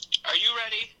Are you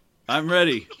ready? I'm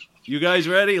ready. You guys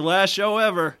ready? Last show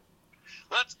ever.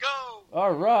 Let's go.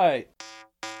 All right.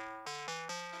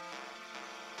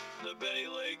 The Benny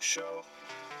Legg Show.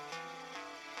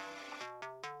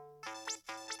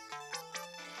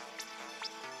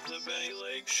 The Benny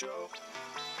Legg Show.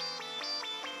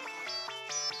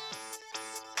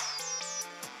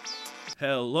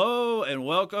 Hello and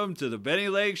welcome to the Benny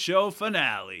Legg Show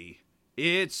finale.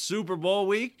 It's Super Bowl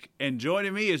week, and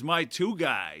joining me is my two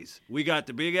guys. We got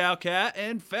the Big Al Cat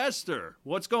and Fester.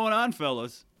 What's going on,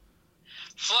 fellas?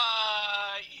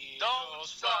 Fly, don't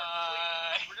start,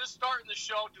 please. We're just starting the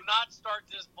show. Do not start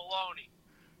this baloney.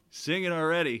 Singing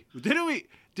already.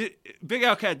 Big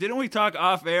Al Cat, didn't we talk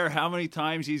off air how many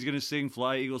times he's going to sing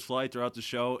Fly, Eagles Fly throughout the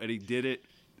show, and he did it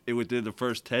within the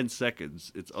first 10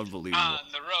 seconds. It's unbelievable. On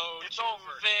the road, it's over.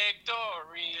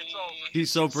 Victory. It's over.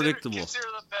 He's so predictable. Consider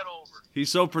the bet over.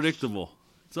 He's so predictable.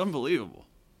 It's unbelievable.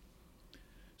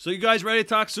 So you guys ready to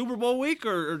talk Super Bowl week,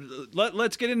 or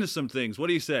let's get into some things? What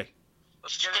do you say?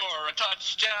 Let's score a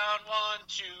touchdown. 1,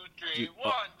 2, 3.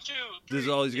 1, 2, 3. This is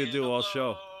all he's going to do all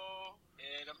show.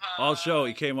 All show,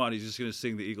 he came on. He's just going to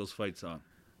sing the Eagles fight song.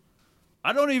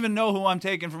 I don't even know who I'm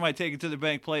taking for my Take It to the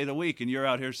Bank play of the week, and you're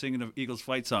out here singing the Eagles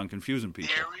fight song, confusing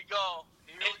people. Here we go.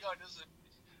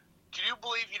 Can you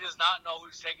believe he does not know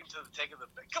who's taking to the Take It to the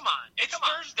Bank? Come on. It's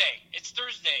Thursday. It's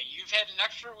Thursday. You've had an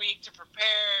extra week to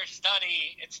prepare,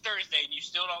 study. It's Thursday, and you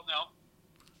still don't know?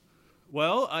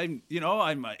 Well, I'm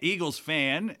an Eagles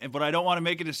fan, but I don't want to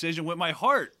make a decision with my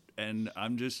heart, and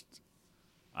I'm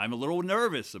a little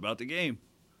nervous about the game.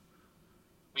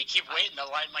 We keep waiting. The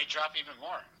line might drop even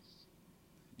more.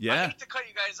 Yeah. I hate to cut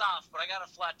you guys off, but I got a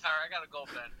flat tire. I got to go,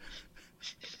 Ben.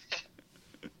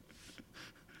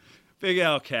 Big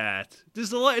Al Cat.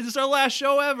 This is our last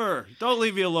show ever. Don't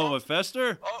leave me alone with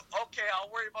Fester. Oh, okay. I'll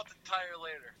worry about the tire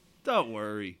later. Don't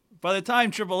worry. By the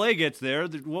time AAA gets there,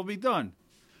 we'll be done.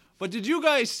 But did you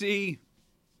guys see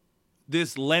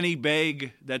this Lenny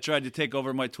Begg that tried to take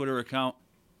over my Twitter account?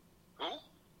 Who?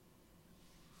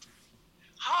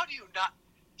 How do you not?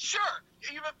 Sure.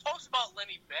 You've been posting about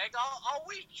Lenny Begg all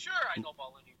week. Sure, I know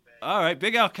about Lenny Begg. All right.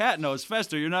 Big Al Cat knows.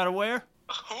 Fester, you're not aware?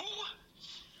 Who?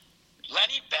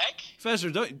 Lenny Begg? Fester,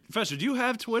 do you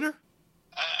have Twitter?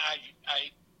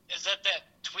 Is that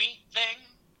tweet thing?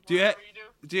 Do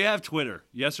you have Twitter?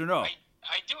 Yes or no? I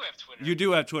do have Twitter. You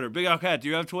do have Twitter. Big Al Cat, do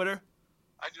you have Twitter?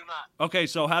 I do not. Okay,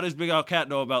 so how does Big Al Cat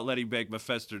know about Lenny Begg, but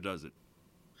Fester doesn't?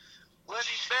 Lenny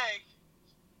Begg?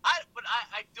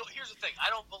 Here's the thing. I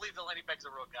don't believe that Lenny Begg's a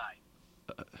real guy.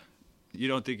 You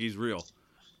don't think he's real?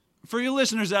 For you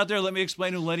listeners out there, let me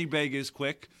explain who Lenny Begg is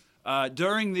quick.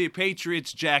 During the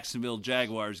Patriots-Jacksonville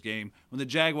Jaguars game, when the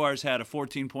Jaguars had a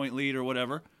 14-point lead or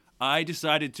whatever, I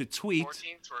decided to tweet. 14-3.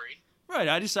 Right,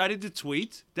 I decided to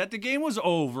tweet that the game was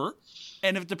over,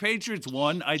 and if the Patriots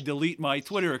won, I'd delete my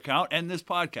Twitter account and this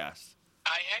podcast.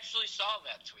 I actually saw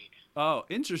that tweet. Oh,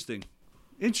 interesting.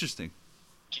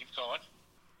 Keep going.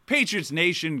 Patriots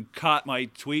Nation caught my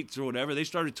tweets or whatever. They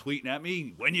started tweeting at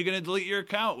me, when are you going to delete your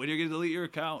account? When are you going to delete your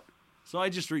account? So I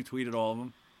just retweeted all of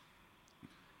them.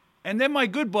 And then my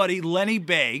good buddy, Lenny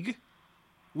Begg,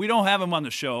 we don't have him on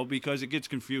the show because it gets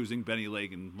confusing, Benny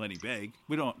Legg and Lenny Begg.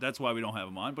 That's why we don't have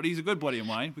him on, but he's a good buddy of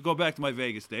mine. We go back to my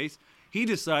Vegas days. He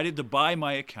decided to buy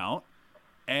my account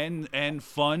and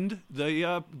fund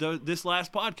this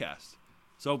last podcast.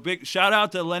 So big shout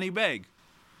out to Lenny Begg.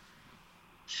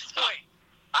 Wait,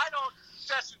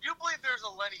 Jess, do you believe there's a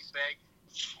Lenny Begg?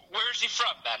 Where is he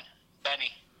from,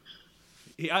 Benny?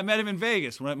 I met him in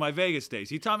Vegas, at my Vegas days.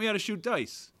 He taught me how to shoot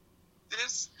dice.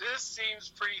 This seems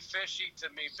pretty fishy to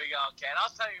me, Big Al Cat. I'll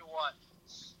tell you what.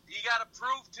 You got to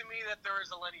prove to me that there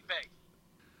is a Lenny Begg.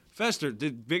 Fester,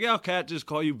 did Big Al Cat just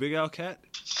call you Big Al Cat?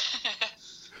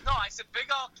 No, I said Big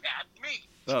Al Cat. Me.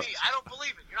 I don't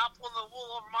believe it. You're not pulling the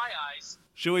wool over my eyes.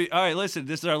 Should we? All right, listen.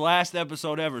 This is our last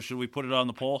episode ever. Should we put it on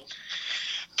the poll?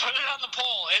 Put it on the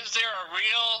poll. Is there a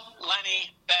real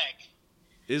Lenny Begg?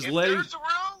 If there's a real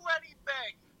Lenny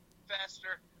Begg,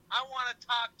 Fester, I want to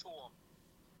talk to him.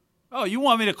 Oh, you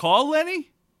want me to call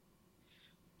Lenny?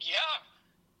 Yeah.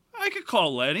 I could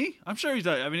call Lenny. I'm sure he's.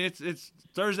 I mean, it's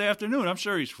Thursday afternoon. I'm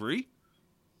sure he's free.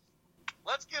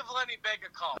 Let's give Lenny Begg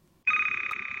a call.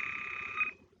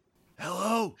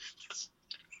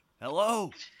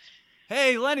 Hello.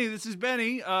 Hey, Lenny, this is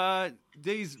Benny.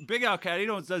 These Big Al Cat, he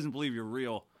doesn't believe you're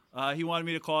real. He wanted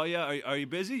me to call you. Are you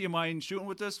busy? You mind shooting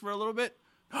with us for a little bit?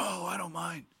 No, I don't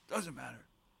mind. Doesn't matter.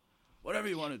 Whatever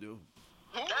you want to do.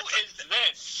 Who is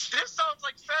this? This sounds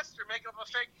like Fester making up a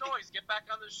fake noise. Get back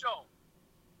on the show.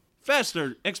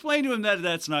 Fester, explain to him that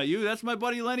that's not you. That's my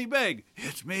buddy Lenny Begg.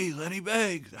 It's me, Lenny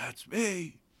Begg. That's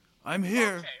me. I'm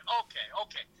here.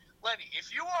 Okay. Lenny,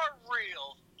 if you are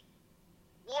real,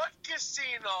 what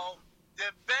casino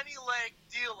did Benny Legg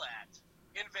deal at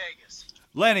in Vegas?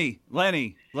 Lenny,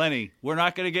 we're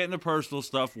not going to get into personal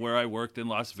stuff where I worked in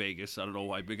Las Vegas. I don't know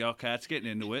why Big Al Cat's getting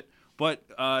into it. But,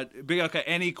 Big Al Cat,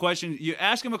 any question? You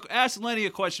ask Lenny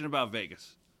a question about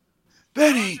Vegas.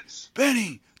 Benny,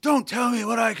 don't tell me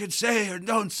what I could say or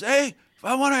don't say. If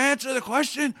I want to answer the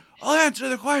question, I'll answer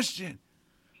the question.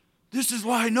 This is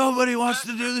why nobody wants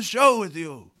to do the show with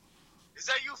you. Is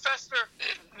that you, Fester?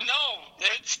 No,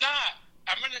 it's not.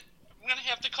 I'm gonna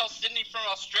have to call Sydney from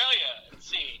Australia and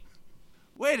see.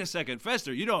 Wait a second,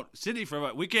 Fester.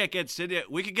 We can't get Sydney.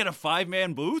 We could get a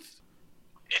 5-man booth.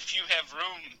 If you have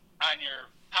room on your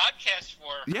podcast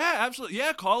for. Yeah, absolutely.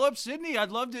 Yeah, call up Sydney.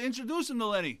 I'd love to introduce him to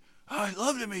Lenny. I'd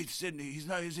love to meet Sydney.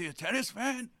 Is he a tennis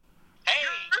fan? Hey,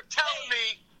 you're telling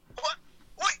me what?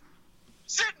 Wait,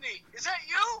 Sydney, is that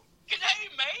you? G'day,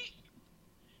 mate.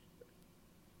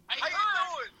 How you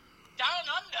doing? Down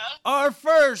under. Our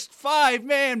first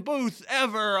 5-man booth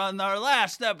ever on our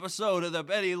last episode of the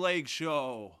Benny Legg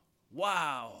Show.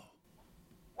 Wow.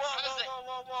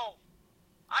 Whoa.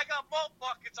 I got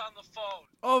Mullbucketz on the phone.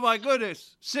 Oh, my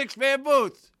goodness. 6-man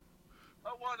booth.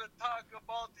 I want to talk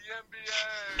about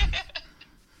the NBA.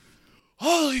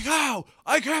 Holy cow.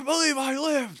 I can't believe I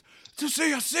lived to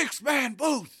see a 6-man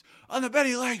booth on the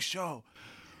Benny Legg Show.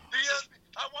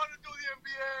 I want to do the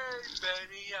NBA,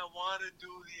 Benny. I want to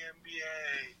do the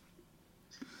NBA.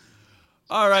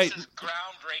 All right. This is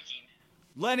groundbreaking.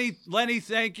 Lenny,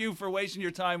 thank you for wasting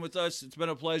your time with us. It's been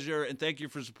a pleasure, and thank you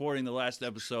for supporting the last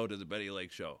episode of the Benny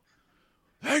Legg Show.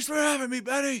 Thanks for having me,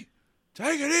 Benny.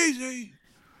 Take it easy.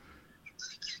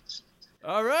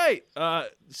 All right.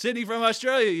 Sydney from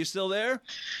Australia, you still there?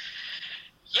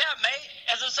 Yeah, mate.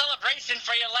 As a celebration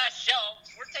for your last show,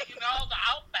 we're taking all the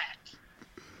Outback.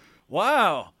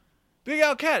 Wow. Big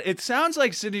Al Cat. It sounds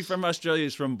like Sydney from Australia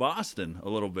is from Boston a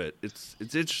little bit. It's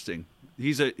interesting.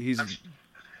 He's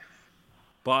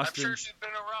Boston. I'm sure she's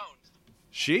been around.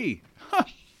 She? Huh.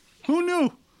 Who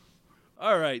knew?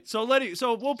 All right. So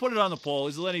we'll put it on the poll.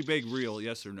 Is Lenny Big real?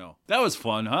 Yes or no? That was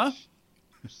fun, huh?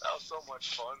 That was so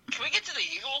much fun. Can we get to the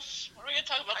Eagles? What are we going to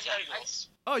talk about the Eagles?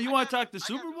 Oh, you want to talk the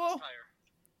Super Bowl?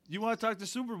 You want to talk the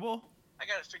Super Bowl? I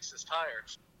got to fix this tire.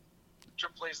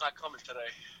 Triple A's not coming today.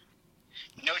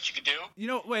 You know what you could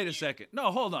do? Wait a second.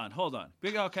 No, hold on.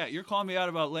 Big Al Cat, you're calling me out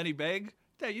about Lenny Begg?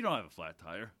 Dad, you don't have a flat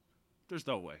tire. There's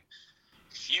no way.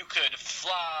 If you could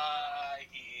fly,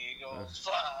 Eagles,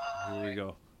 fly. Here we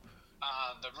go.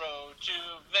 On the road to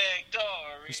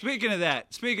victory. Speaking of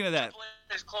that. Triple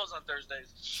A's closed on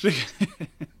Thursdays.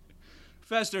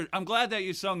 Fester, I'm glad that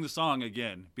you sung the song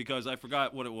again because I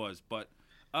forgot what it was. But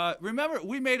remember,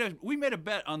 we made a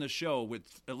bet on the show with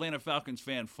Atlanta Falcons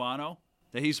fan Fano.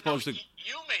 That he's supposed to. You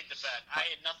made the bet. I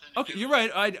had nothing to do Okay, you're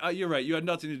right. You're right. You had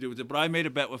nothing to do with it. But I made a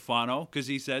bet with Fano because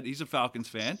he said he's a Falcons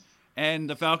fan, and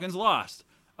the Falcons lost.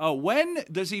 When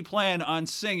does he plan on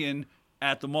singing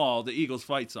at the mall the Eagles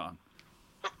fight song?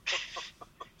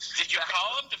 Did you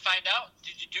call him to find out?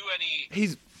 Did you do any?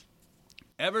 He's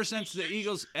ever since the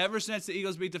Eagles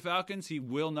beat the Falcons, he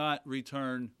will not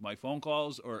return my phone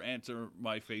calls or answer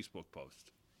my Facebook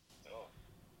post. Oh.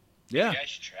 Yeah. Maybe I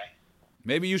should try.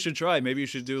 Maybe you should try. Maybe you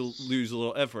should lose a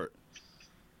little effort.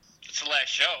 It's the last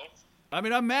show. I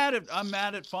mean, I'm mad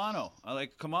at Fano.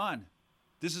 Come on.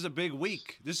 This is a big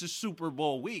week. This is Super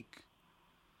Bowl week.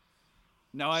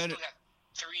 Now Still got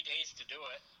 3 days to do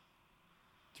it.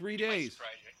 3 days.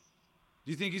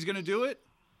 Do you think he's gonna do it?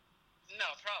 No,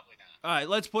 probably not. All right,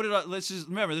 let's put it on. Let's just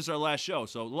remember this is our last show,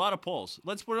 so a lot of polls.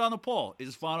 Let's put it on the poll.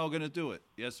 Is Fano gonna do it?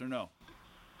 Yes or no?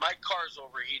 My car's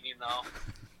overheating now.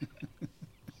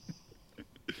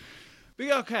 Big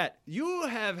Al Cat, you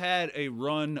have had a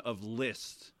run of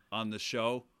lists on the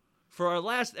show. For our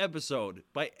last episode,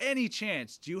 by any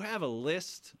chance, do you have a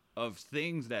list of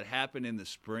things that happen in the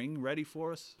spring ready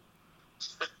for us?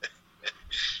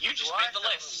 You just made the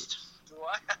list. Do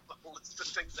I have a list of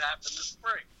things that happen this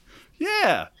spring?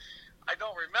 Yeah. I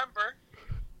don't remember,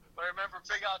 but I remember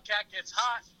Big Al Cat gets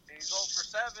hot and he's 0 for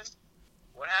 7.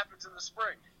 What happens in the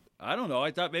spring? I don't know. I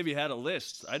thought maybe you had a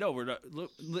list. I know we're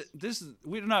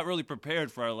not really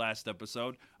prepared for our last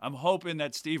episode. I'm hoping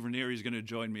that Steve Ranieri is going to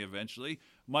join me eventually.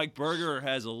 Mike Berger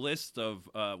has a list of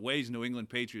ways New England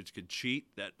Patriots could cheat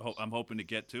that I'm hoping to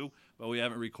get to, but we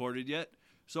haven't recorded yet.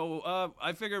 So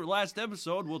I figure last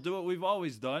episode we'll do what we've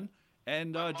always done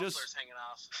and my just. muffler's hanging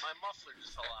off. My muffler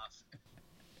just fell off.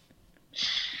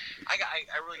 I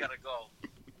really gotta go.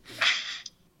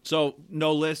 So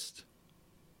no list.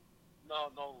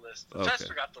 No list. Okay.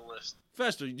 Fester got the list.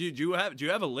 Fester, do you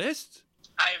have a list?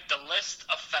 I have the list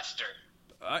of Fester.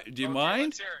 Do you mind?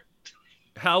 Let's hear it.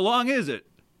 How long is it?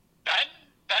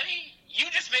 Benny, you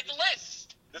just made the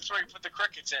list. That's where you put the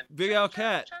crickets in. Big Al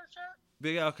Cat.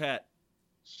 Big Al Cat.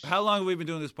 How long have we been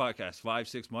doing this podcast? 5,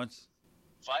 6 months?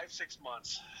 5-6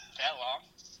 months. That long?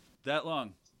 That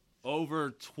long.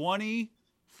 Over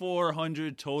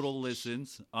 2,400 total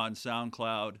listens on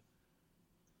SoundCloud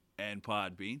and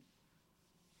Podbean.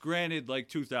 Granted, like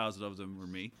 2,000 of them were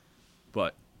me.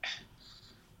 But,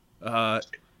 There's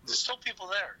still people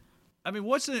there. I mean,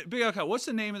 what's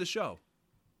the name of the show?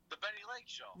 The Benny Legg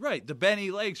Show. Right, the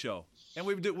Benny Legg Show. And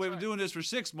we've been doing this for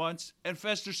 6 months, and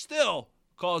Fester still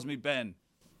calls me Ben.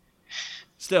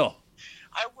 Still.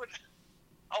 I would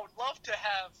love to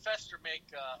have Fester make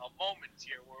a moment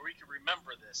here where we can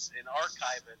remember this and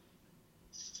archive it.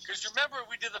 Because remember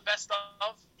we did the best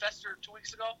of Fester 2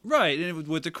 weeks ago? Right, and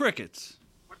with the crickets.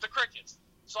 With the crickets.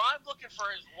 So I'm looking for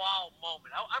his wow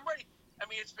moment. I'm ready. I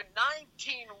mean, it's been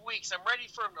 19 weeks. I'm ready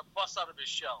for him to bust out of his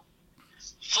shell.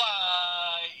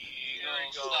 Fly,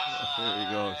 Eagles, fly. There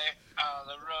he goes. On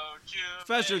the road to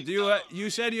Fester, victory. you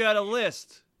said you had a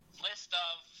list. List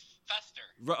of Fester.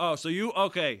 Oh, so you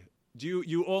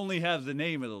only have the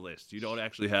name of the list. You don't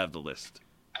actually have the list.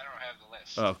 I don't have the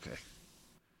list. Okay.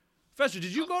 Fester,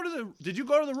 did you go to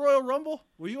the Royal Rumble?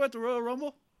 Were you at the Royal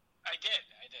Rumble? I did.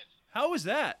 How was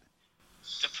that?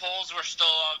 The poles were still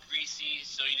all greasy,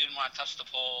 so you didn't want to touch the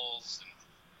poles.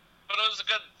 But it was a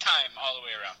good time all the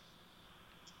way around.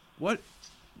 What?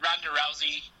 Ronda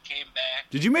Rousey came back.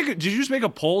 Did you just make a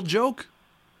pole joke?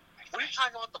 What are you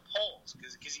talking about the poles?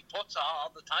 Because he puts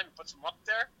all the time, he puts them up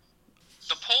there?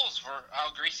 The poles were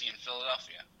all greasy in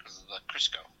Philadelphia because of the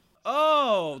Crisco.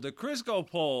 Oh, the Crisco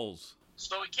poles.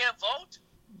 So we can't vote?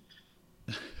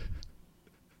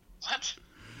 What?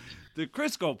 The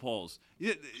Crisco poles.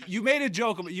 You made a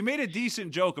joke. You made a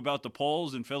decent joke about the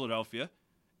poles in Philadelphia,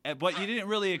 but you didn't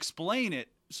really explain it.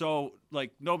 So,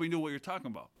 like, nobody knew what you're talking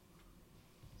about.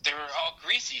 They were all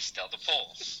greasy still, the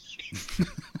poles.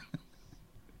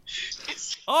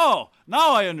 Oh,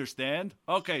 now I understand.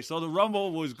 Okay, so the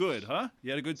Rumble was good, huh?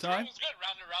 You had a good time? It was good.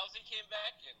 Ronda Rousey came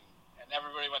back, and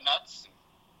everybody went nuts.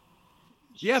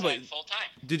 Yeah, but full time.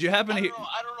 did you happen to hear?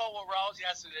 I don't know what Rousey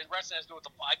has to do. Wrestling has to do with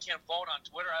I can't vote on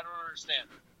Twitter. I don't understand.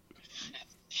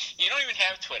 You don't even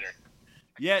have Twitter.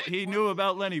 Yet he knew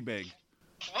about Lenny Big.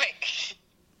 Wait,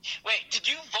 did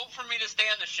you vote for me to stay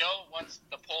on the show once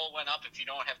the poll went up if you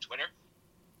don't have Twitter?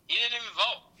 He didn't even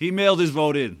vote. He mailed his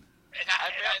vote in. And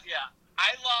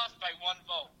I lost by 1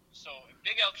 vote. So if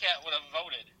Big L Cat would have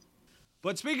voted.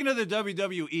 But speaking of the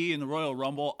WWE and the Royal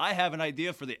Rumble, I have an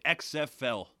idea for the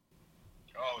XFL.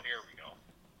 Oh, here we go.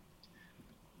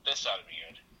 This ought to be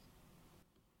good.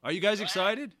 Are you guys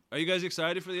excited? Are you guys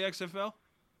excited for the XFL?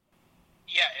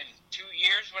 Yeah, in 2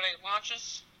 years when it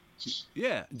launches.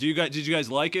 Yeah. Did you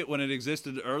guys like it when it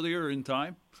existed earlier in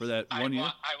time for that 1 year?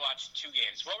 I watched 2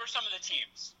 games. What were some of the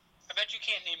teams? I bet you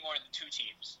can't name more than 2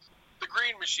 teams. The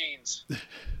Green Machines.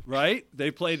 Right?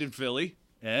 They played in Philly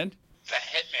and The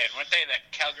Hitman. Weren't they the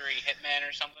Calgary Hitman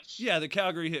or something? yeah, the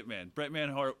Calgary Hitman, Bret the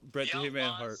Hitman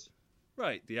Outlaws. Hart.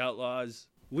 Right, the Outlaws.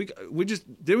 We just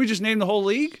name the whole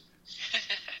league?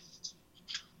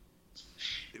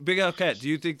 Big Al Cat, do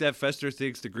you think that Fester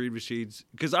thinks the Green Machines?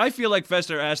 Because I feel like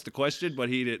Fester asked the question, but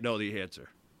he didn't know the answer.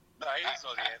 No, he didn't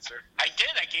know the answer. I did.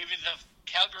 I gave you the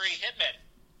Calgary Hitman.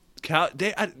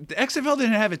 The XFL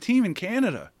didn't have a team in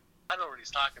Canada. I know what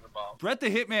he's talking about. Bret the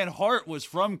Hitman Hart was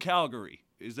from Calgary.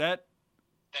 Is that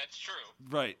That's true.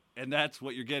 right? And that's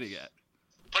what you're getting at.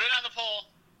 Put it on the poll.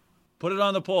 Put it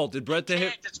on the poll. Did Bret the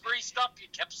Hit? It's greased up, you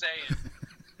kept saying.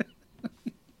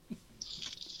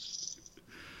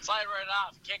 Slide right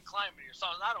off. You can't climb it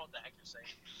yourself. I don't know what the heck you're saying.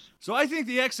 So I think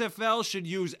the XFL should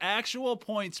use actual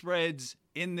point spreads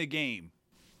in the game.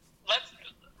 Let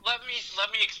me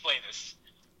explain this.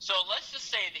 So let's just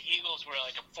say the Eagles were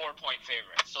like a 4-point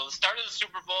favorite. So the start of the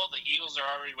Super Bowl, the Eagles are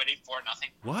already winning 4-0.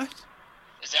 What?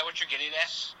 Is that what you're getting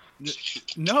at?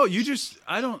 No, you just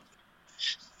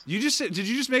said, did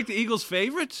you just make the Eagles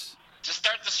favorites? To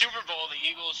start the Super Bowl, the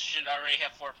Eagles should already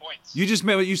have 4 points. You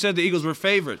said the Eagles were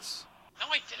favorites. No,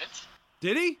 I didn't.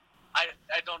 Did he? I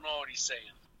don't know what he's saying.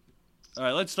 All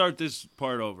right, let's start this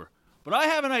part over. But I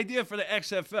have an idea for the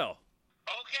XFL.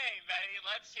 Okay, Benny,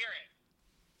 let's hear it.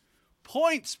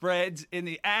 Point spreads in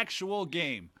the actual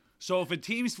game. So if a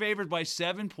team's favored by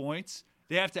 7 points,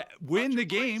 they have to win the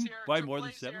game by more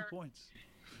than 7 points.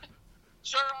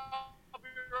 Sure, I'll be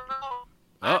around.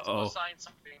 I have to go sign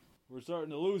something. We're starting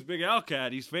to lose Big Al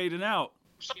Cat. He's fading out.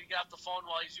 You get off the phone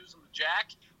while he's using the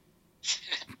jack.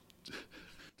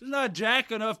 There's not a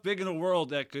jack enough big in the world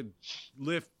that could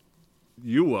lift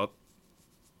you up.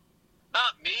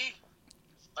 Not me.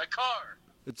 My car.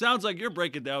 It sounds like you're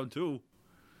breaking down too.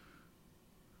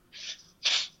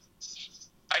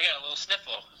 I got a little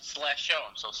sniffle. It's the last show.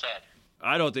 I'm so sad.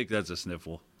 I don't think that's a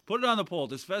sniffle. Put it on the poll.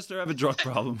 Does Fester have a drug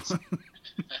problem?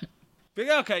 Big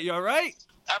Cat, you all right?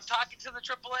 I'm talking to the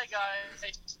AAA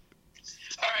guys.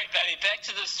 All right, Benny, back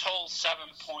to this whole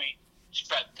 7-point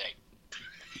spread thing.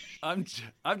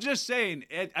 I'm just saying,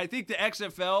 I think the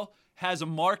XFL has a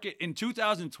market in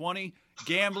 2020.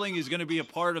 Gambling is going to be a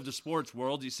part of the sports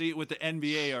world. You see it with the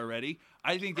NBA already.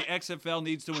 I think the XFL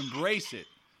needs to embrace it.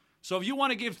 So if you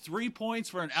want to give 3 points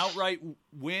for an outright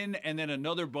win and then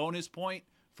another bonus point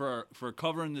for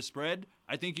covering the spread,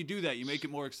 I think you do that. You make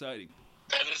it more exciting.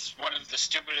 That is one of the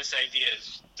stupidest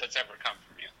ideas that's ever come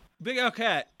from you. Big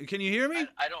Cat, can you hear me?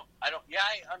 I don't. Yeah,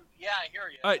 I hear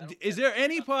you. All right, is there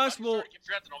any possible?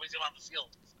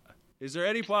 Is there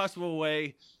any possible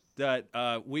way that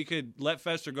we could let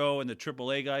Fester go and the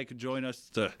AAA guy could join us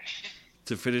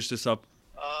to finish this up?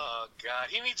 Oh God,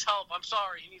 he needs help. I'm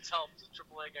sorry, he needs help. The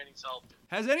AAA guy needs help.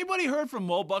 Has anybody heard from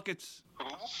Mullbucketz? Who?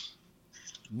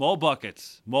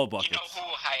 Mullbucketz. You know who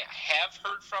I have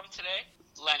heard from today?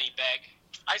 Lenny Begg.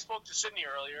 I spoke to Sydney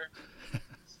earlier.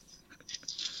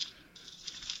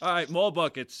 All right,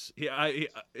 Mullbucketz.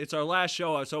 It's our last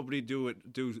show. I was hoping he'd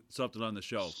do something on the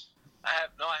show. I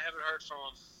haven't heard from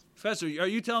him. Fester, are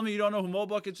you telling me you don't know who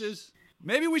Mullbucketz is?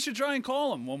 Maybe we should try and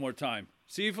call him one more time.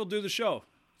 See if he'll do the show.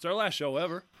 It's our last show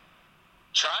ever.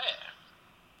 Try it.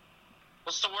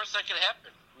 What's the worst that could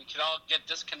happen? We could all get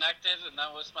disconnected, and then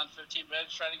we'll spend 15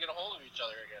 minutes trying to get a hold of each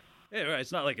other again. Yeah, right.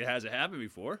 It's not like it hasn't happened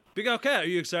before. Big Cat, are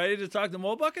you excited to talk to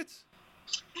Mullbucketz?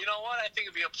 You know what? I think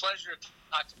it'd be a pleasure to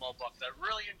talk to Mullbucketz. I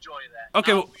really enjoy that.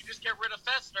 Okay, now, if we just get rid of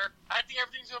Fester, I think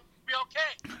everything's going to be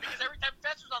okay. Because every time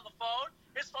Fester's on the phone,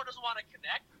 his phone doesn't want to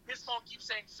connect. His phone keeps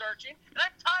saying searching, and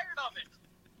I'm tired of it.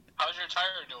 How's your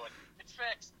tire doing? It's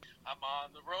fixed. I'm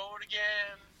on the road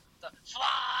again.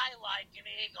 Fly like an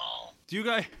eagle. Do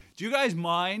you guys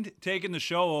mind taking the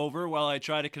show over while I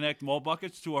try to connect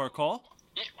Mullbucketz to our call?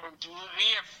 We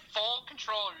have full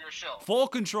control of your show. Full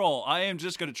control. I am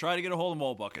just going to try to get a hold of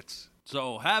Mullbucketz.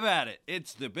 So have at it.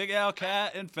 It's the Big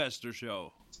Cat and Fester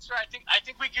show. Sir, I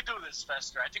think we can do this,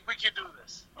 Fester. I think we can do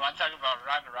this. You want to talk about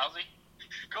Ronda Rousey?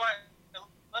 Go ahead.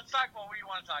 Let's talk about what you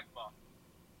want to talk about.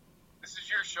 This is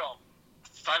your show.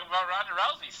 Let's talk about Ronda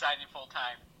Rousey signing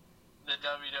full-time the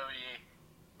WWE.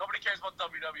 Nobody cares about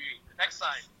WWE. Next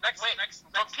sign. Next.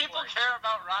 But people care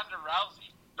about Ronda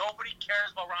Rousey. Nobody cares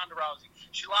about Ronda Rousey.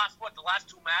 She lost, the last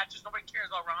 2 matches? Nobody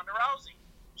cares about Ronda Rousey.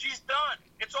 She's done.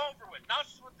 It's over with. Now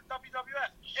she's with the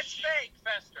WWF. It's fake,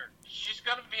 Fester. She's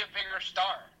going to be a bigger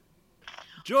star.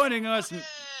 Joining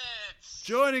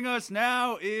us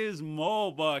now is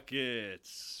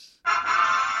Mullbucketz.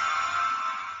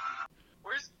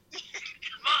 Where's...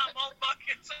 Come on,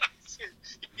 Mullbucketz.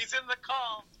 He's in the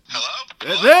call. Hello?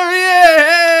 There he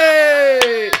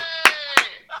is! Hey!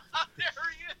 There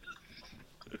he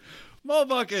is.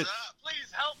 Mullbucketz.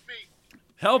 Please help me.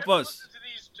 Help us. Listen to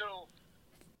these two.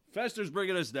 Fester's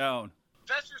bringing us down.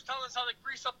 Fester's telling us how to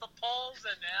grease up the poles,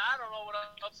 and I don't know what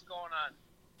else is going on.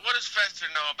 What does Fester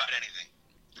know about anything?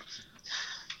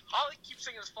 All he keeps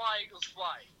saying is fly, Eagles,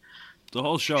 fly. The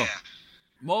whole show. Yeah.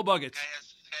 Mullbucketz. Guy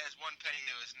has 1 penny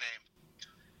to his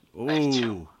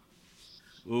name.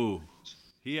 Ooh.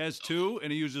 He has 2,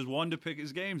 and he uses 1 to pick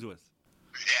his games with.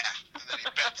 Yeah. And then he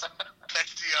bets the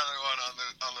other one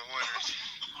on the winners.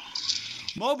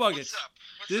 Mullbucketz. What's up?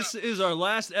 This is our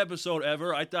last episode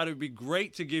ever. I thought it would be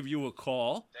great to give you a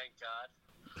call. Thank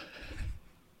God.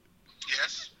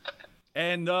 Yes.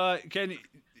 And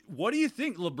what do you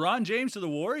think? LeBron James to the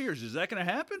Warriors? Is that going to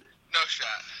happen? No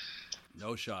shot.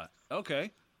 No shot.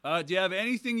 Okay. Do you have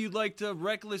anything you'd like to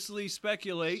recklessly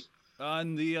speculate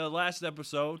on the last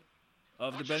episode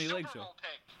of the Benny Legg Show?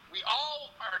 Pick? We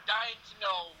all are dying to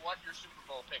know what your Super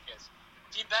Bowl pick is.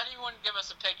 Benny wouldn't give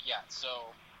us a pick yet,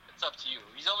 so it's up to you.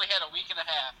 He's only had a week and a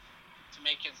half to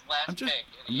make his last pick.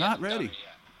 And I'm not ready.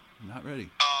 Not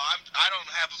ready. I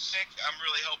don't have a pick. I'm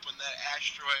really hoping that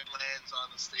asteroid lands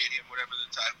on the stadium, whatever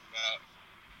they're talking about.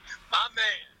 My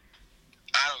man.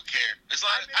 I don't care. As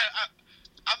long as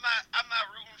I'm not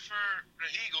rooting for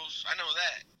the Eagles. I know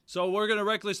that. So we're gonna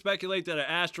recklessly speculate that an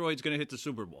asteroid's gonna hit the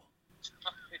Super Bowl.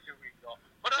 Here we go.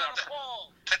 Put it on the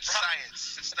wall. That's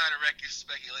science. It's not a reckless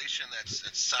speculation. That's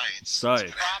science. Science.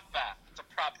 It's a prop bet. It's a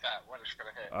prop bet when it's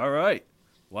going to hit. All right.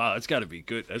 Wow, that's got to be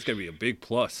good. That's got to be a big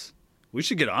plus. We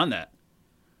should get on that.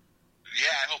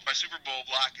 Yeah, I hope my Super Bowl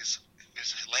block is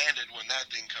landed when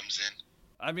that thing comes in.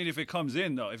 I mean, if it comes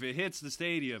in, though, if it hits the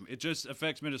stadium, it just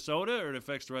affects Minnesota or it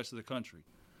affects the rest of the country?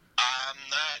 I'm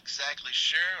not exactly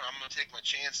sure. I'm going to take my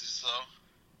chances, though.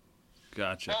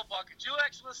 Gotcha. Mullbucketz, you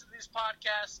actually listen to these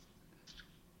podcasts?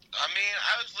 I mean,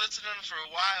 I was listening for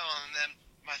a while, and then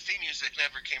my theme music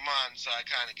never came on, so I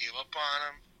kind of gave up on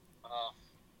him.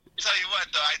 Tell you what,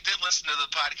 though, I did listen to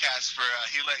the podcast for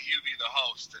He Let You Be the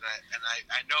Host, and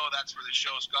I know that's where the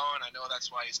show's going. I know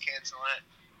that's why he's canceling it,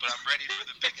 but I'm ready for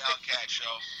the Big Cat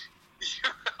show.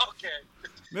 Okay.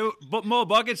 But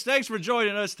Mullbucketz, thanks for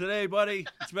joining us today, buddy.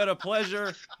 It's been a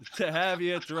pleasure to have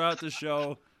you throughout the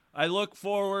show. I look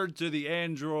forward to the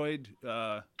Android.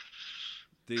 The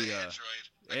Android.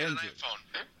 I got an iPhone.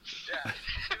 Yeah,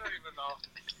 you don't even know.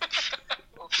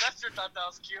 Well, Fester thought that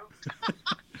was cute.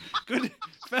 Good.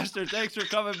 Fester, thanks for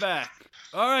coming back.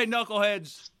 All right,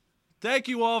 knuckleheads. Thank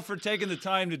you all for taking the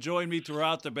time to join me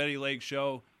throughout the Benny Legg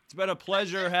Show. It's been a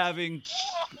pleasure having...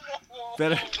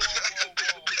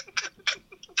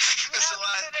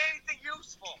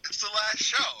 It's the last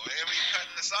show. Are we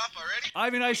cutting this off already? I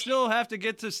mean, I still have to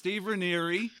get to Steve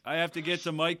Ranieri. I have to get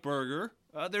to Mike Berger.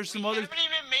 There's some other... We haven't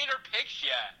even made our picks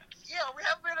yet. Yeah, we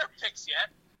haven't made our picks yet.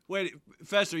 Wait,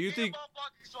 Fester, you think...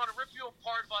 Mullbucketz want to rip you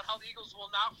apart about how the Eagles will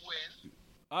not win.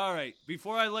 All right,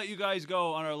 before I let you guys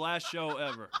go on our last show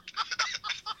ever,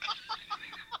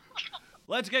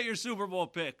 let's get your Super Bowl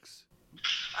picks.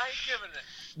 I ain't giving it.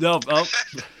 No, oh.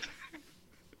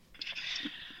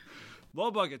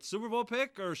 Mullbucketz, Super Bowl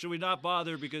pick, or should we not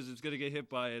bother because it's going to get hit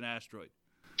by an asteroid?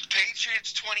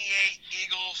 Patriots 28,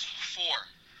 Eagles 4.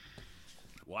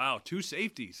 Wow, 2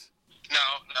 safeties. No,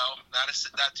 not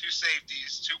 2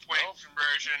 safeties. 2-point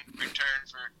conversion, return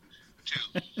for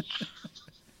 2.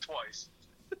 Twice.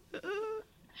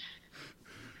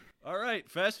 All right,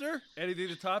 Fester, anything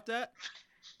to top that?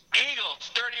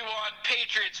 Eagles 31,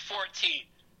 Patriots 14.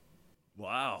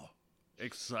 Wow,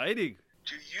 exciting.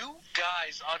 Do you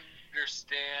guys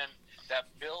understand that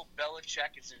Bill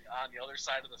Belichick is on the other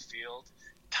side of the field?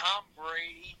 Tom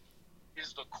Brady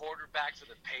is the quarterback for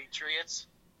the Patriots.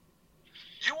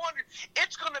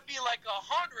 It's going to be like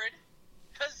 100-0.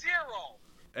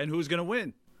 And who's going to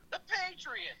win? The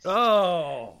Patriots.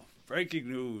 Oh, breaking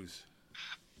news.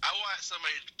 I want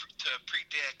somebody to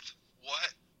predict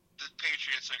what the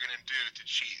Patriots are going to do to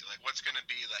cheat. Like, what's going to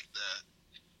be like the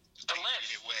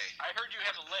list. way. I heard you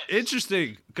have a list.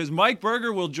 Interesting, because Mike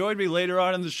Berger will join me later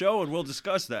on in the show, and we'll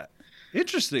discuss that.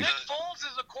 Interesting. Nick Foles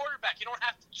is a quarterback. You don't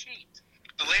have to cheat.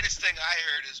 The latest thing I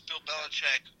heard is Bill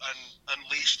Belichick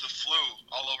unleashed the flu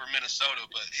all over Minnesota,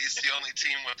 but he's the only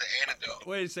team with the antidote.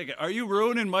 Wait a second. Are you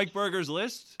ruining Mike Berger's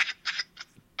list?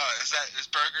 Is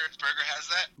Berger has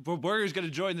that? But Berger's going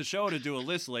to join the show to do a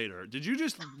list later. Did you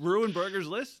just ruin Berger's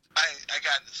list? I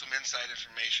got some inside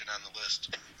information on the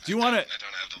list. Do you want to? I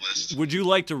don't have the list. Would you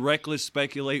like to reckless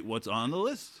speculate what's on the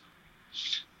list?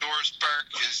 Doris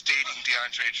Burke is dating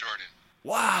DeAndre Jordan.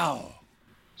 Wow.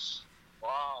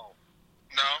 Wow.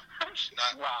 No,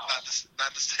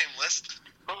 not the same list.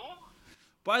 Who?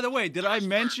 By the way, did I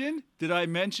mention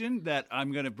that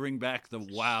I'm going to bring back the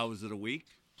wows of the week?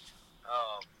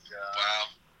 Oh God.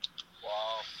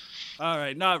 Wow. All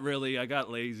right, not really. I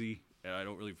got lazy, and I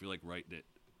don't really feel like writing it.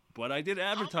 But I did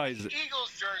advertise it.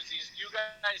 Eagles jerseys do you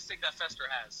guys think that Fester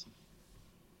has?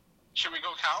 Should we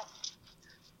go count?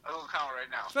 I'll go count right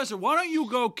now. Professor, why don't you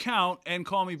go count and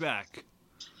call me back?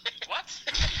 What?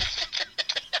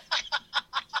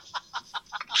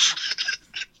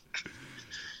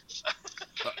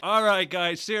 All right,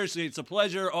 guys. Seriously, it's a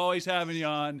pleasure always having you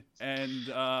on,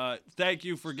 and thank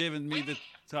you for giving me the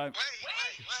time.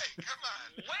 Wait, come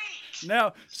on. Wait.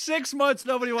 Now, 6 months,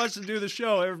 nobody wants to do the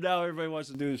show. Now everybody wants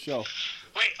to do the show.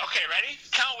 Wait, okay, ready?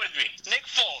 Count with me. Nick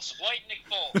Foles. White Nick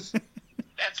Foles.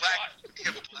 That's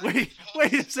what.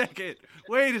 Wait a second.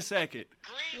 Wait a second.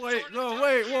 Wait, no,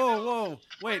 wait, whoa.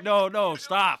 Wait, no,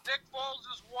 stop. Nick Foles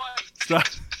is white. Stop.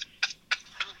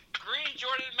 Green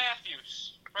Jordan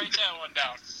Matthews. Write that one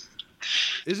down.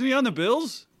 Isn't he on the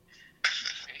Bills?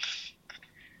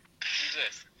 Who's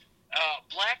this?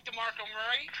 Black DeMarco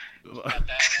Murray. Got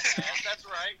that. That's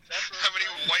right. How many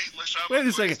white LaShawn Wait a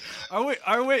McCoys second. is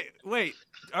that?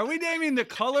 Are we naming the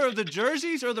color of the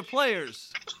jerseys or the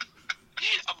players?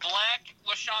 A black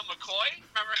LaShawn McCoy.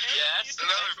 Remember him? Yes.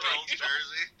 Another Bills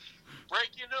jersey.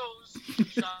 Breaking news.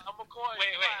 Sean McCoy.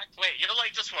 Wait. You'll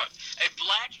like this one. A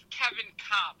black Kevin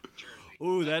Cobb jersey.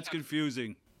 Ooh, that's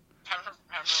confusing. Remember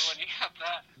when you got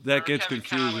that? That gets Kevin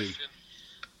confusing.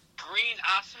 Cobb, green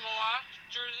Asamoah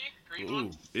jersey. Green Ooh,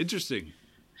 one. interesting.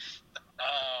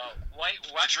 White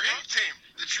The Westbrook.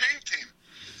 dream team.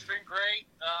 It's been great.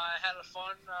 I had a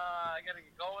fun. I got to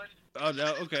get going. Oh,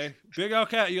 no, okay. Big Al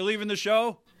Cat, you're leaving the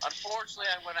show? Unfortunately,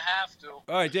 I'm going to have to. All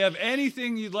right, do you have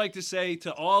anything you'd like to say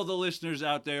to all the listeners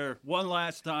out there one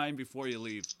last time before you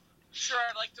leave? Sure,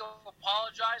 I'd like to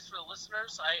apologize for the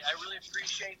listeners. I really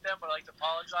appreciate them, but I'd like to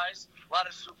apologize. A lot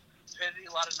of stupidity,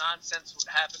 a lot of nonsense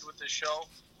happened with this show.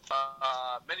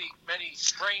 Many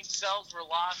brain cells were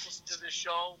lost listening to this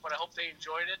show, but I hope they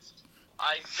enjoyed it.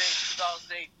 I think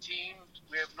 2018,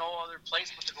 we have no other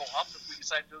place but to go up if we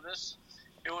decide to do this.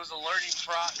 It was a learning in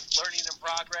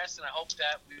progress, and I hope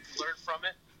that we learned from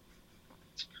it.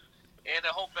 And I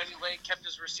hope Benny Legg kept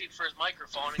his receipt for his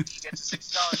microphone and he gets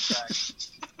 $60 back.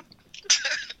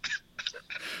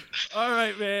 All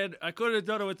right, man. I couldn't have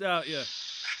done it without you.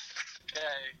 Okay.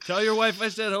 Tell your wife I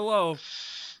said hello.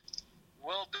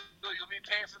 Will do. You'll be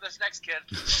paying for this next kid.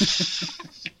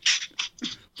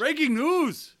 Breaking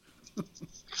news.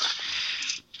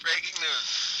 Breaking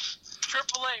news.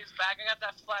 AAA is back. I got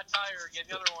that flat tire again.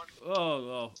 The other one.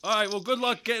 Oh. All right. Well, good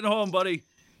luck getting home, buddy.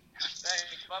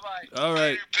 Thanks. Bye-bye. All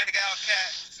right. Later, Big Al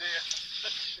Cat. See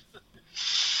ya.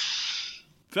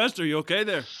 Fester, you okay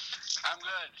there? I'm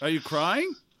good. Are you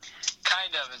crying?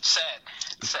 Kind of. It's sad.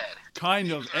 It's sad.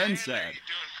 Kind of and You're sad.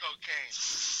 doing cocaine.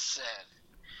 Sad.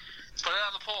 Put it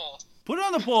on the poll. Put it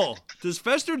on the poll. Does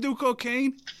Fester do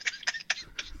cocaine?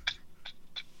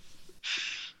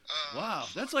 Wow,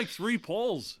 that's like 3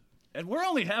 polls. And we're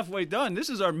only halfway done. This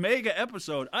is our mega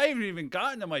episode. I haven't even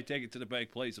gotten to my Take It to the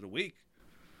Bank Plays of the Week.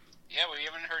 Yeah, we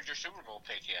haven't heard your Super Bowl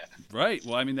pick yet. Right.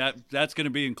 Well, I mean, that's going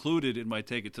to be included in my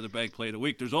Take It to the Bank Play of the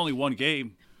Week. There's only one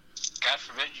game. God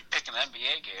forbid you pick an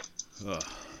NBA game.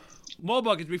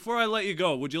 Mullbucketz, before I let you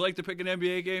go, would you like to pick an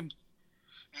NBA game?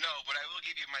 No, but I will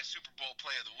give you my Super Bowl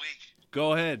play of the week.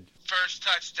 Go ahead. First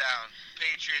touchdown,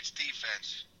 Patriots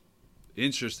defense.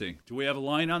 Interesting. Do we have a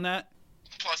line on that?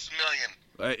 Plus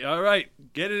 $1 million. All right.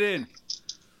 Get it in.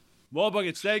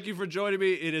 Mullbucketz, thank you for joining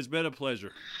me. It has been a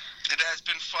pleasure. It has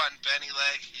been fun, Benny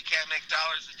Legg. You can't make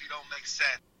dollars if you don't make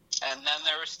sense. And then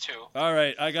there was 2. All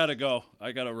right. I got to go.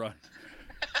 I got to run.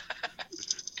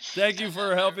 Thank you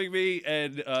for helping me,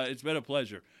 and it's been a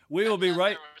pleasure. We will be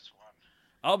right.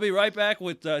 I'll be right back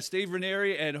with Steve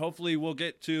Ranieri, and hopefully we'll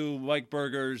get to Mike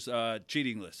Berger's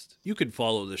cheating list. You can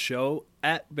follow the show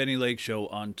at Benny Legg Show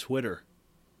on Twitter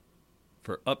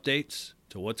for updates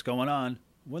to what's going on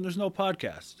when there's no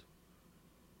podcast.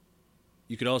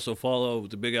 You could also follow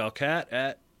the Big Al Cat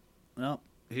at, well,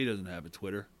 he doesn't have a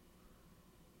Twitter.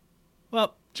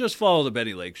 Well, just follow the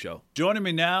Benny Legg Show. Joining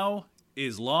me now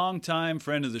is longtime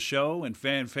friend of the show and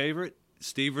fan favorite,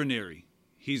 Steve Ranieri.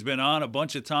 He's been on a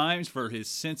bunch of times for his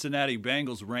Cincinnati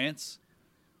Bengals rants.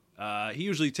 He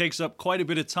usually takes up quite a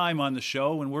bit of time on the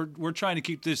show, and we're trying to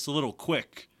keep this a little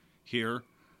quick here.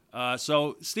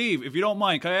 So, Steve, if you don't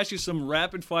mind, can I ask you some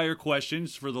rapid-fire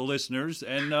questions for the listeners,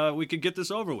 and we could get this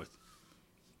over with?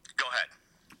 Go ahead.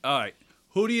 All right.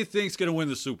 Who do you think's going to win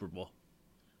the Super Bowl?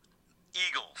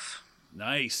 Eagles.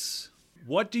 Nice.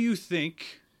 What do you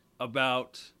think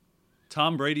about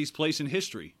Tom Brady's place in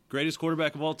history? Greatest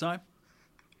quarterback of all time?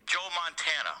 Joe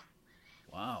Montana.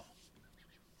 Wow.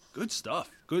 Good stuff.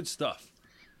 Good stuff.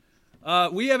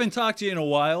 We haven't talked to you in a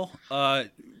while.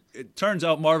 It turns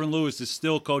out Marvin Lewis is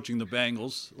still coaching the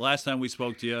Bengals. Last time we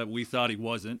spoke to you, we thought he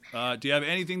wasn't. Do you have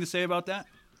anything to say about that?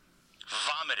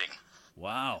 Vomiting.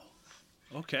 Wow.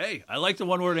 Okay. I like the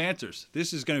one-word answers.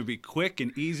 This is going to be quick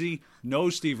and easy. No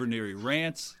Steve Ranieri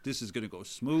rants. This is going to go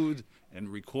smooth, and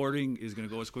recording is going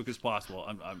to go as quick as possible.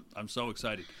 I'm so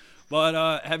excited.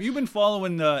 But have you been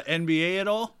following the NBA at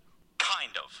all?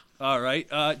 Kind of. All right.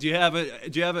 Do you have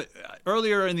a?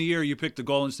 Earlier in the year, you picked the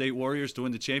Golden State Warriors to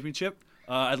win the championship.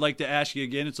 I'd like to ask you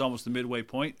again. It's almost the midway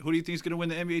point. Who do you think is going to win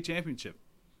the NBA championship?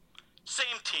 Same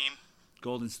team.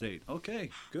 Golden State.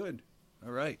 Okay. Good.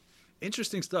 All right.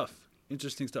 Interesting stuff.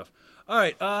 All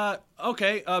right.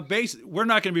 Okay. We're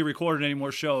not going to be recording any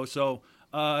more shows, so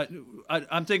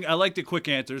I'm thinking I like the quick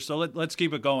answers. So let's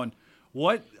keep it going.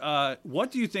 What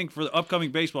do you think for the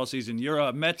upcoming baseball season? You're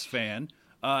a Mets fan.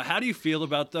 How do you feel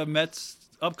about the Mets'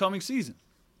 upcoming season?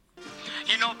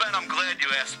 You know, Ben, I'm glad you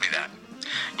asked me that.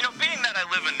 You know, being that I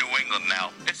live in New England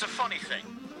now, it's a funny thing.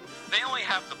 They only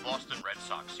have the Boston Red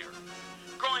Sox here.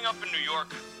 Growing up in New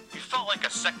York, you felt like a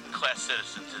second-class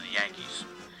citizen to the Yankees.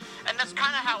 And that's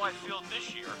kind of how I feel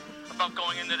this year about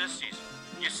going into this season.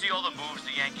 You see all the moves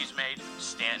the Yankees made,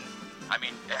 Stanton. I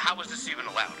mean, how was this even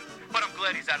allowed? But I'm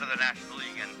glad he's out of the National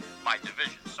League in my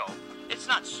division, so it's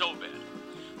not so bad.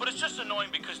 But it's just annoying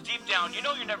because deep down, you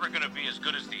know you're never going to be as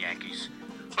good as the Yankees.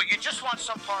 But you just want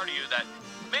some part of you that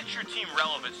makes your team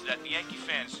relevant so that the Yankee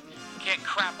fans can't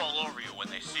crap all over you when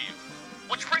they see you.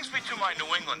 Which brings me to my New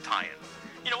England tie-in.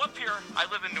 You know, up here, I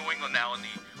live in New England now in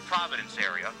the Providence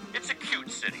area. It's a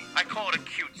cute city. I call it a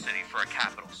cute city for a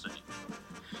capital city.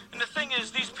 And the thing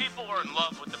is, these people are in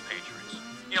love with the Patriots.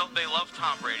 You know, they love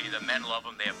Tom Brady. The men love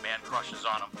him. They have man crushes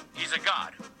on him. He's a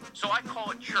god. So I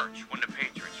call it church when the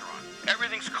Patriots are on.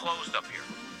 Everything's closed up here.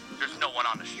 There's no one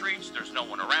on the streets. There's no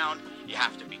one around. You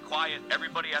have to be quiet.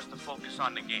 Everybody has to focus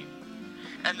on the game.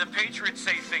 And the Patriots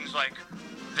say things like,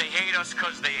 they hate us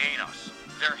because they ain't us.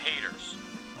 They're haters.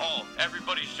 Oh,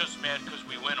 everybody's just mad because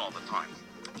we win all the time.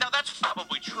 Now, that's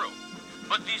probably true.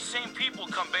 But these same people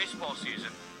come baseball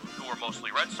season, who are mostly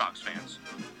Red Sox fans,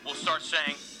 will start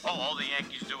saying, oh, all the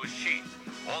Yankees do is cheat.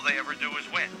 All they ever do is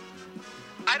win.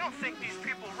 I don't think these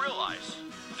people realize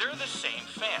they're the same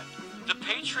fan. The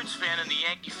Patriots fan and the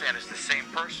Yankee fan is the same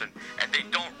person, and they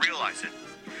don't realize it.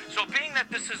 So being that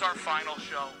this is our final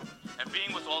show, and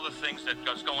being with all the things that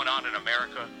is going on in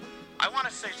America, I want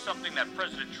to say something that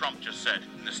President Trump just said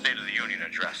in the State of the Union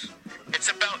address.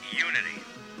 It's about unity.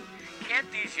 Can't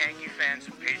these Yankee fans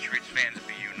and Patriots fans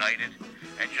be united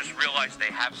and just realize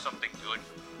they have something good?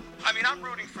 I mean, I'm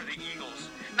rooting for the Eagles,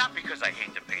 not because I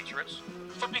hate the Patriots,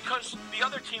 but because the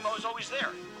other team is always there.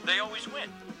 They always win.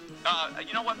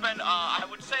 You know what, Ben? I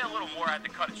would say a little more. I had to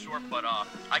cut it short, but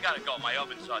I got to go. My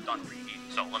oven's done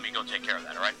preheating, so let me go take care of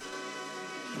that, all right?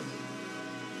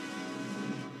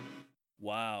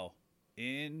 Wow.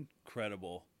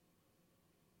 Incredible.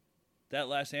 That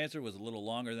last answer was a little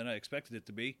longer than I expected it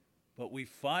to be, but we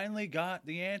finally got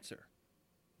the answer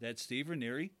that Steve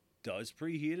Ranieri does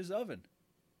preheat his oven.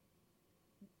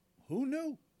 Who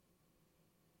knew?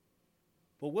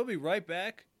 But we'll be right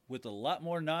back with a lot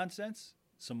more nonsense,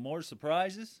 some more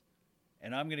surprises,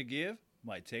 and I'm going to give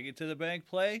my Take It to the Bank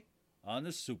play on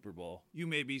the Super Bowl. You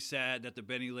may be sad that the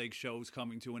Benny Legg Show is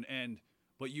coming to an end,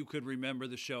 but you could remember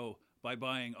the show by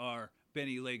buying our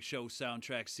Benny Legg Show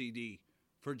soundtrack CD.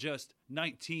 For just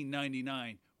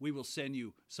 $19.99, we will send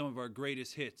you some of our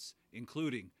greatest hits,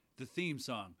 including the theme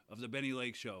song of the Benny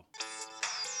Legg Show.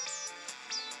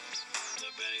 The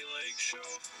Benny Legg Show.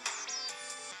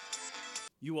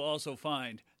 You will also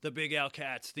find the Big Al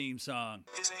Cat's theme song.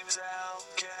 His name is Al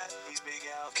Cat. He's Big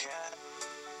Al Cat.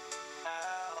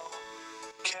 Al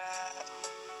Cat.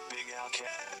 Big Al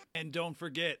Cat. And don't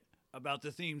forget about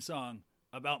the theme song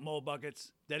about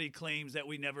Mullbucketz that he claims that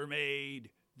we never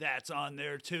made. That's on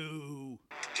there too.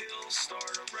 He'll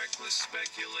start a reckless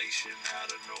speculation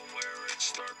out of nowhere and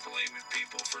start blaming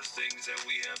people for things that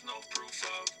we have no proof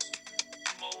of.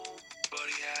 Mold, but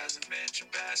he hasn't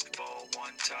mentioned basketball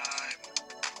one time.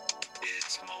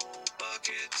 It's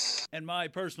Mullbucketz. And my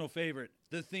personal favorite,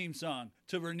 the theme song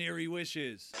to Ranieri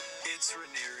Wishes. It's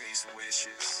Ranieri's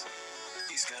wishes.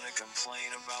 He's gonna complain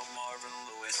about Marvin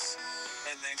Lewis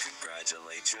and then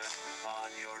congratulate you on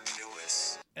your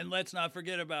newest. And let's not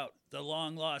forget about the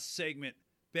long-lost segment,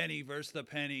 Benny vs. the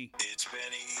Penny. It's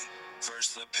Benny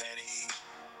versus the Penny.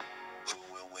 Who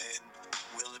will win?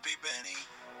 Will it be Benny?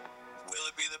 Will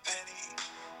it be the Penny?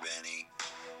 Benny.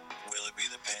 Will it be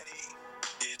the Penny?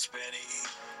 It's Benny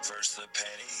versus the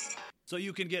Penny. So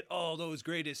you can get all those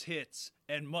greatest hits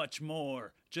and much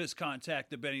more. Just contact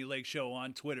the Benny Legg Show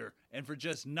on Twitter. And for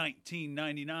just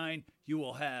 $19.99, you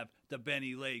will have the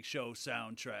Benny Legg Show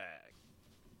soundtrack.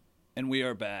 And we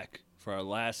are back for our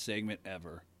last segment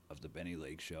ever of the Benny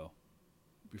Legg Show.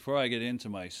 Before I get into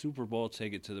my Super Bowl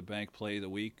Take It to the Bank play of the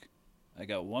week, I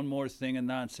got one more thing of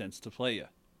nonsense to play you.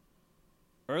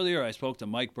 Earlier I spoke to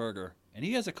Mike Berger, and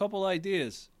he has a couple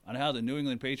ideas on how the New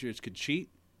England Patriots could cheat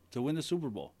to win the Super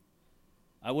Bowl.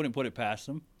 I wouldn't put it past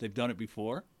them. They've done it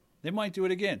before. They might do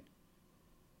it again.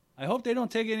 I hope they don't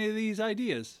take any of these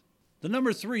ideas. The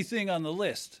number 3 thing on the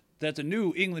list that the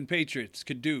New England Patriots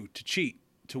could do to cheat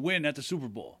to win at the Super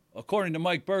Bowl, according to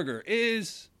Mike Berger,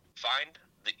 is... Find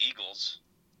the Eagles'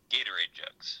 Gatorade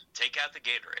jugs. Take out the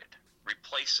Gatorade.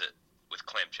 Replace it with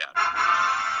clam chowder.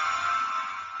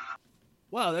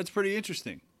 Wow, that's pretty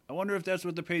interesting. I wonder if that's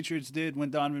what the Patriots did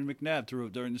when Donovan McNabb threw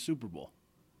it during the Super Bowl.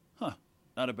 Huh,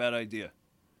 not a bad idea.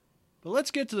 But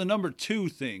let's get to the number 2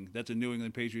 thing that the New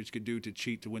England Patriots could do to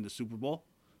cheat to win the Super Bowl,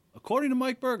 according to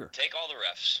Mike Berger. Take all the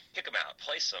refs, kick them out,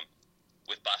 place them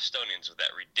with Bostonians with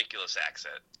that ridiculous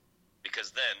accent,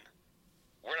 because then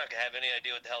we're not going to have any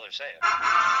idea what the hell they're saying.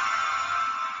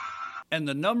 And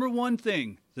the number 1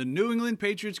 thing the New England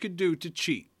Patriots could do to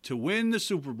cheat to win the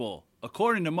Super Bowl,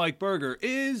 according to Mike Berger,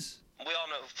 is... We all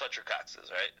know who Fletcher Cox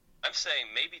is, right? I'm saying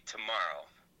maybe tomorrow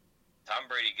Tom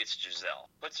Brady gets Giselle,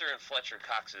 puts her in Fletcher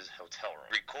Cox's hotel room,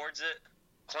 records it,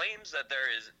 claims that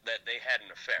they had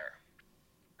an affair,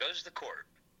 goes to court,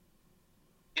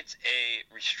 gets a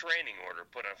restraining order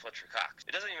put on Fletcher Cox.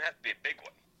 It doesn't even have to be a big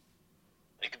one.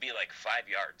 It could be like 5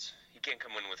 yards. He can't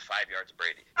come in with 5 yards of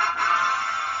Brady.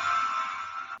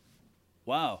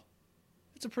 Wow.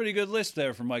 That's a pretty good list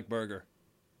there for Mike Berger.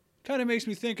 Kind of makes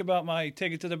me think about my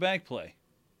Take It to the Bank play.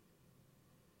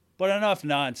 But enough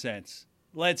nonsense.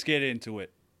 Let's get into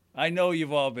it. I know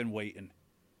you've all been waiting.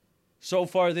 So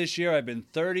far this year, I've been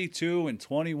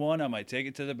 32-21 on my Take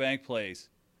It to the Bank plays.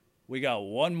 We got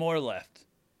one more left.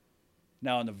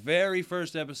 Now, in the very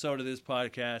first episode of this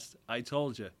podcast, I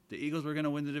told you the Eagles were going to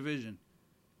win the division.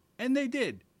 And they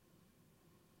did.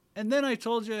 And then I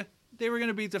told you they were going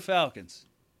to beat the Falcons.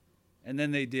 And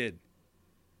then they did.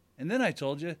 And then I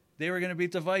told you they were going to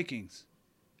beat the Vikings.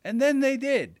 And then they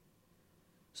did.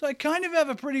 So I kind of have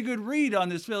a pretty good read on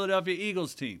this Philadelphia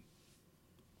Eagles team.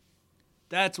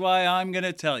 That's why I'm going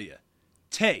to tell you.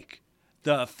 Take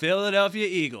the Philadelphia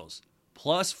Eagles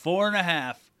plus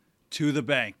 4.5 to the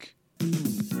bank.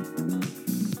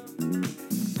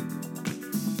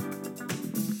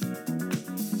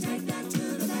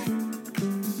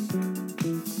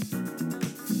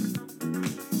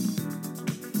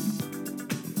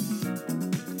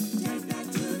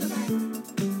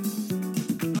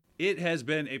 It has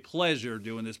been a pleasure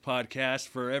doing this podcast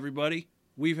for everybody.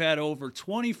 We've had over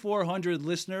 2,400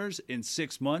 listeners in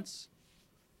 6 months.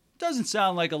 Doesn't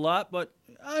sound like a lot, but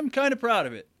I'm kind of proud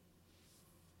of it.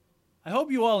 I hope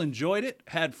you all enjoyed it,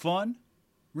 had fun.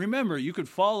 Remember, you could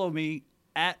follow me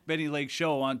at Benny Legg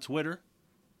Show on Twitter.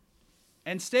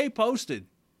 And stay posted,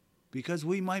 because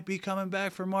we might be coming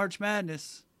back for March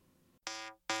Madness.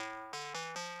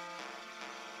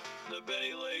 The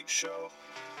Benny Legg Show.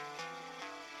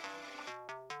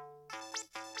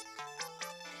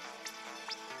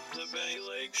 The Benny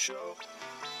Legg Show.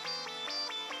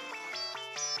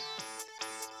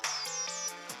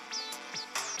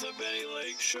 The Benny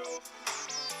Legg Show.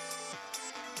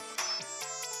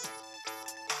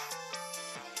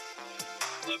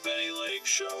 The Benny Legg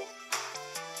Show.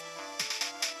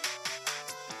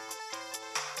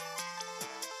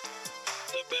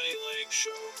 The Benny Legg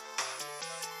Show.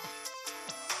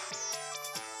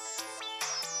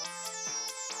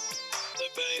 The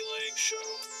Benny Legg Show.